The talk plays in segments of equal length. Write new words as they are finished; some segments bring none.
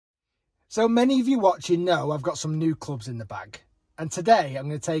So many of you watching know I've got some new clubs in the bag, and today I'm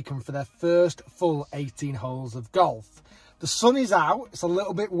going to take them for their first full 18 holes of golf. The sun is out, it's a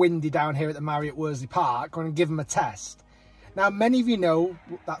little bit windy down here at the Marriott Worsley Park. I'm going to give them a test. Now, many of you know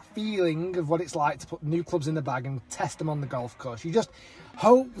that feeling of what it's like to put new clubs in the bag and test them on the golf course. You just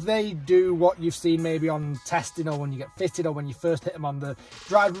hope they do what you've seen maybe on testing, or when you get fitted, or when you first hit them on the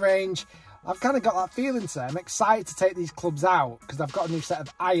driving range. I've kind of got that feeling today. I'm excited to take these clubs out because I've got a new set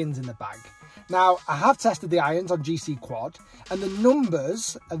of irons in the bag. Now, I have tested the irons on GC Quad, and the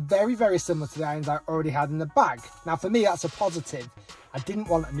numbers are very, very similar to the irons I already had in the bag. Now, for me, that's a positive. I didn't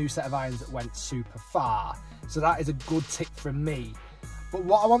want a new set of irons that went super far, so that is a good tick from me. But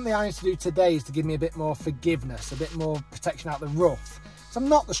what I want the irons to do today is to give me a bit more forgiveness, a bit more protection out the rough. So I'm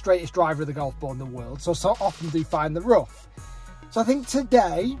not the straightest driver of the golf ball in the world, so often do find the rough. So I think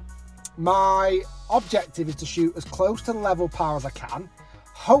today, my objective is to shoot as close to level par as I can.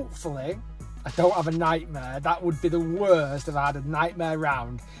 Hopefully, I don't have a nightmare. That would be the worst if I had a nightmare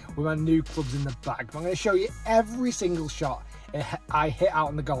round with my new clubs in the bag. But I'm going to show you every single shot I hit out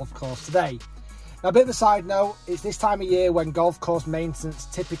on the golf course today. Now, a bit of a side note, it's this time of year when golf course maintenance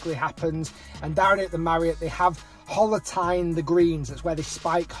typically happens, and down here at the Marriott they have holotine the greens. That's where they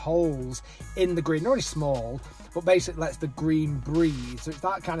spike holes in the green. They're only small, but basically lets the green breathe. So it's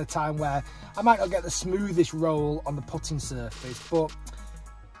that kind of time where I might not get the smoothest roll on the putting surface, but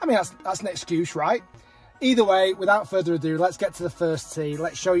I mean, that's an excuse, right? Either way, without further ado, let's get to the first tee.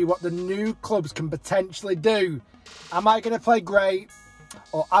 Let's show you what the new clubs can potentially do. Am I going to play great,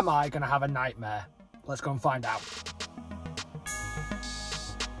 or am I going to have a nightmare? Let's go and find out.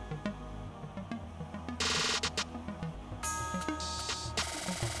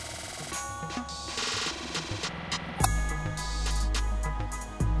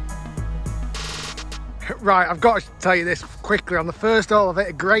 Right, I've got to tell you this quickly. On the first hole, I've hit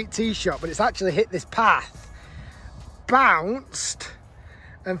a great tee shot, but it's actually hit this path, bounced,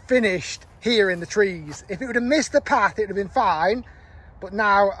 and finished here in the trees. If it would have missed the path, it would have been fine, but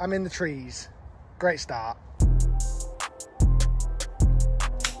now I'm in the trees. Great start.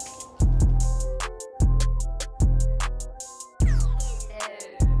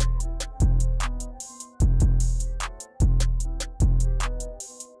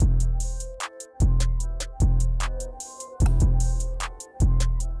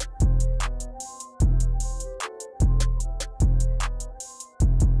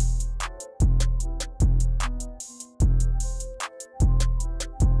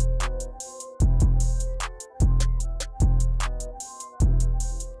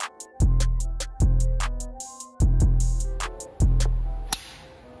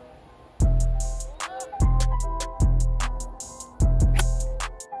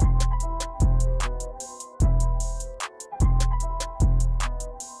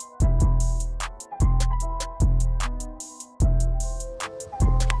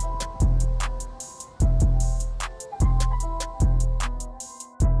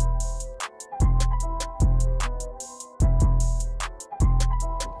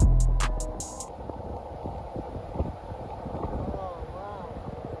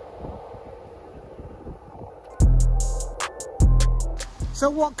 So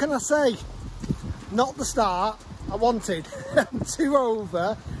what can I say? Not the start I wanted. 2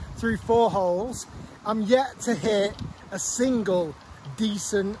 over through 4 holes. I'm yet to hit a single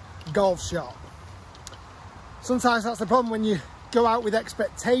decent golf shot. Sometimes that's the problem when you go out with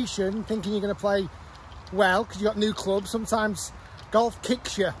expectation, thinking you're going to play well because you've got new clubs. Sometimes golf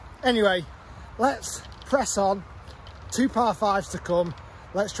kicks you. Anyway, let's press on. 2 par 5s to come.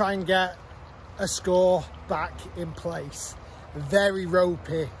 Let's try and get a score back in place. Very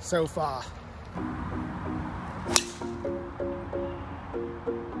ropey so far.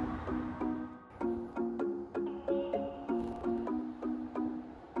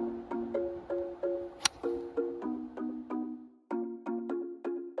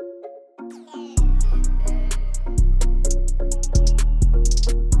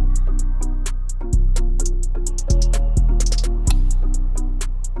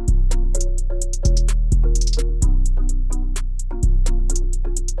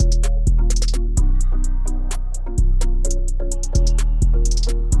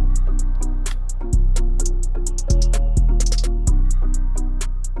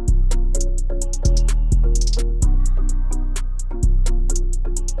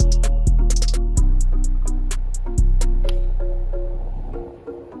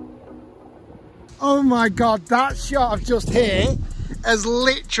 Oh my God, that shot I've just hit has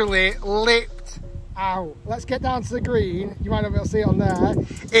literally lipped out. Let's get down to the green. You might not be able to see it on there.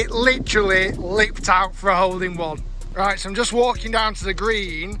 It literally lipped out for a holding one. Right, so I'm just walking down to the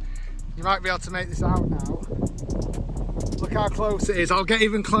green. You might be able to make this out now. Look how close it is. I'll get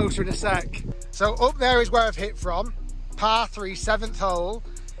even closer in a sec. So up there is where I've hit from. Par 3, 7th hole.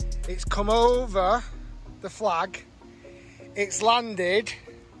 It's come over the flag. It's landed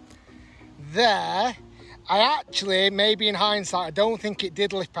there. I actually, maybe in hindsight, I don't think it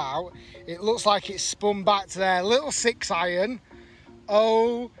did lip out. It looks like it spun back to there. Little 6-iron.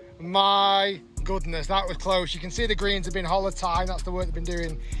 Oh my goodness, that was close. You can see the greens have been hollow time. That's the work they've been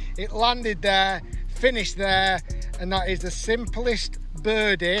doing. It landed there, finished there, and that is the simplest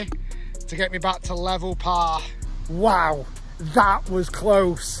birdie to get me back to level par. Wow, that was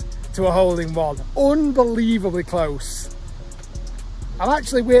close to a hole in one. Unbelievably close. I'm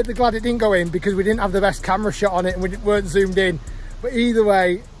actually weirdly glad it didn't go in because we didn't have the best camera shot on it and we weren't zoomed in. But either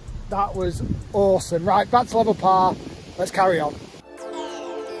way, that was awesome. Right, back to level par. Let's carry on.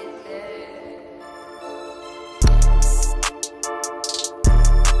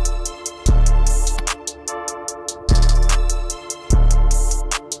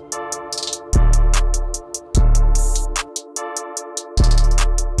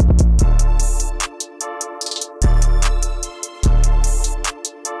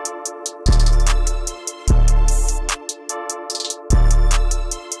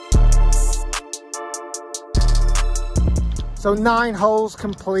 So 9 holes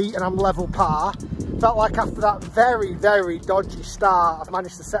complete and I'm level par. Felt like after that very, very dodgy start, I've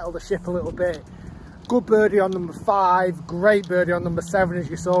managed to settle the ship a little bit. Good birdie on number 5, great birdie on number 7 as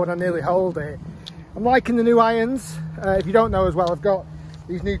you saw when I nearly holed it. I'm liking the new irons. If you don't know as well, I've got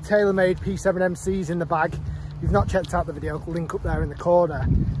these new TaylorMade P7 MCs in the bag. If you've not checked out the video, link up there in the corner.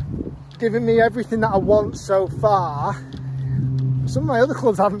 Giving me everything that I want so far. Some of my other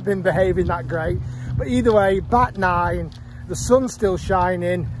clubs haven't been behaving that great, but either way, back 9. The sun's still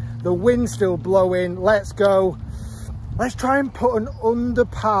shining, the wind's still blowing. Let's go. Let's try and put an under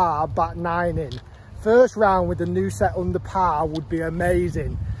par back 9 in. First round with the new set under par would be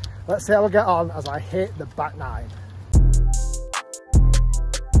amazing. Let's see how I get on as I hit the back 9.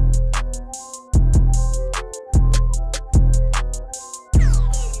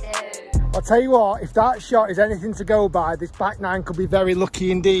 I'll tell you what, if that shot is anything to go by, this back 9 could be very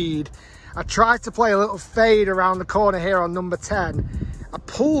lucky indeed. I tried to play a little fade around the corner here on number 10. I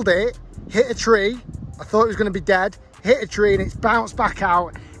pulled it, hit a tree. I thought it was going to be dead. Hit a tree and it's bounced back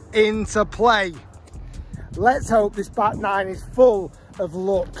out into play. Let's hope this back 9 is full of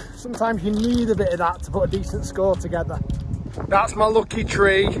luck. Sometimes you need a bit of that to put a decent score together. That's my lucky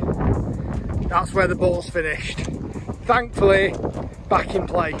tree. That's where the ball's finished. Thankfully, back in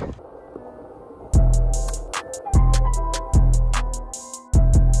play.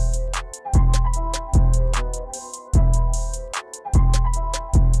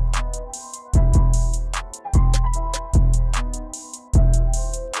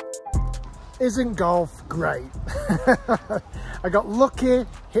 Isn't golf great? I got lucky,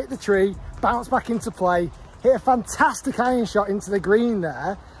 hit the tree, bounced back into play, hit a fantastic iron shot into the green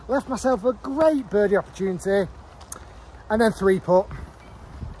there, left myself a great birdie opportunity, and then 3-putt,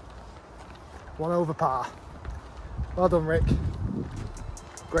 1 over par. Well done, Rick.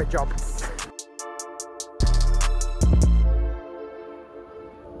 Great job.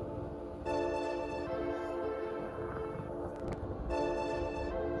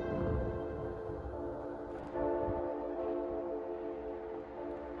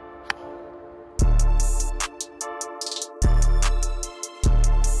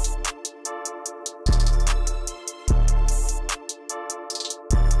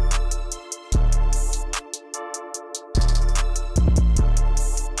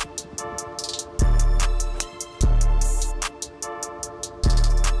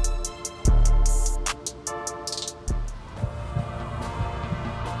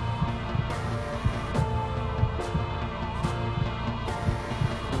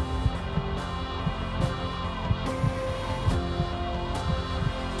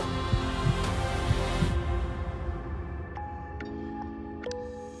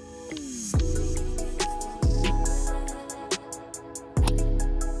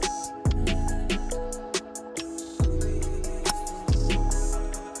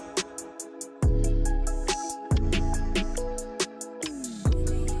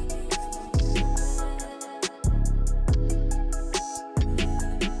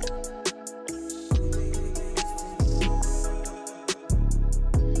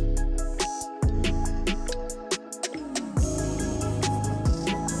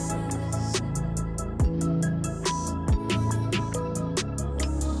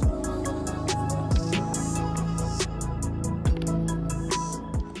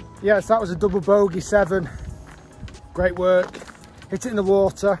 Yes, that was a double bogey 7. Great work. Hit it in the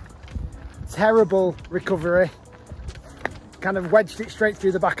water. terrible recovery. Kind of wedged it straight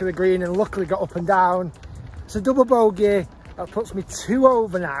through the back of the green and luckily got up and down. It's a double bogey. That puts me 2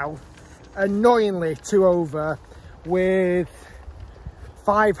 over now. Annoyingly 2 over with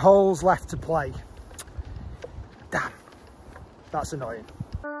 5 holes left to play. Damn, that's annoying.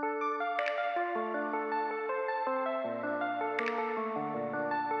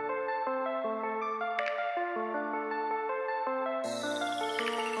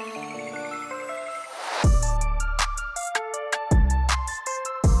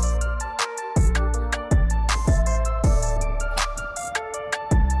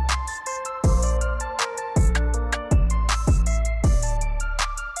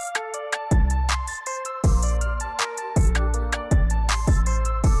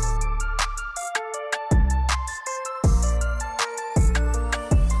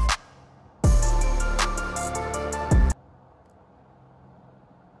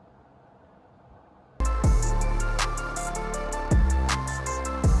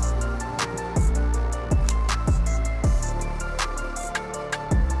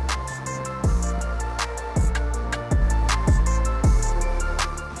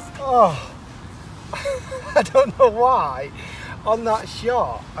 Oh, I don't know why on that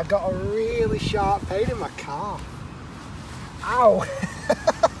shot I got a really sharp pain in my calf. Ow.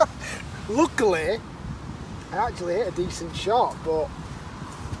 Luckily I actually hit a decent shot, but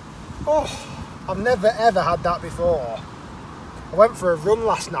oh, I've never ever had that before. I went for a run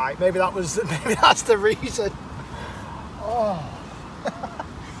last night, maybe that's the reason. Oh.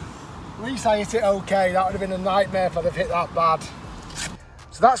 At least I hit it okay. That would have been a nightmare if I'd have hit that bad.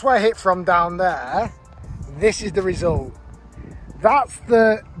 So that's where I hit from down there. This is the result. That's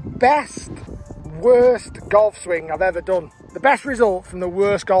the best, worst golf swing I've ever done. The best result from the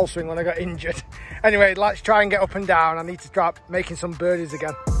worst golf swing when I got injured. Anyway, let's try and get up and down. I need to start making some birdies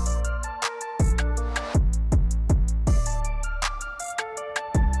again.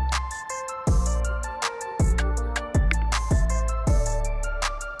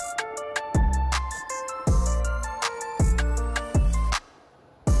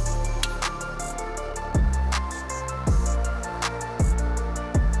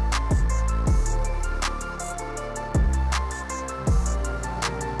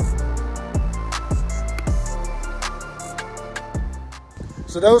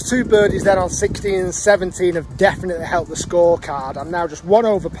 So those 2 birdies then on 16 and 17 have definitely helped the scorecard. I'm now just 1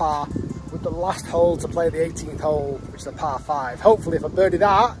 over par with the last hole to play the 18th hole, which is a par 5. Hopefully if I birdie that,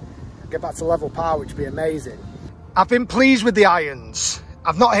 I'll get back to level par, which would be amazing. I've been pleased with the irons.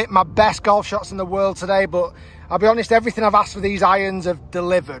 I've not hit my best golf shots in the world today, but I'll be honest, everything I've asked for these irons have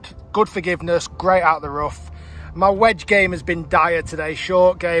delivered. Good forgiveness, great out of the rough. My wedge game has been dire today,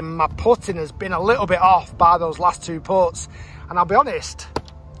 short game. My putting has been a little bit off by those last 2 putts. And I'll be honest,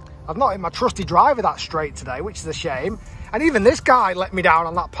 I've not hit my trusty driver that straight today, which is a shame. And even this guy let me down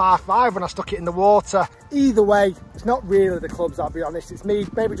on that par 5 when I stuck it in the water. Either way, it's not really the clubs, I'll be honest. It's me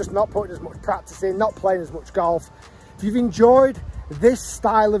maybe just not putting as much practice in, not playing as much golf. If you've enjoyed this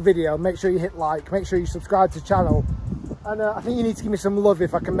style of video, make sure you hit like, make sure you subscribe to the channel. And I think you need to give me some love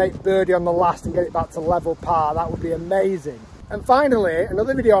if I can make birdie on the last and get it back to level par. That would be amazing. And finally,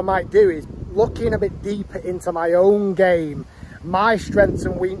 another video I might do is looking a bit deeper into my own game, my strengths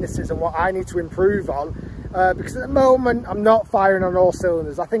and weaknesses and what I need to improve on, because at the moment I'm not firing on all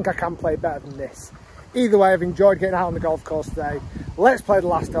cylinders. I think I can play better than this. Either way, I've enjoyed getting out on the golf course today. Let's play the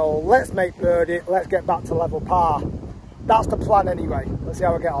last hole, let's make birdie, let's get back to level par. That's the plan anyway. Let's see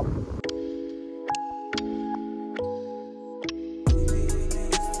how I get on.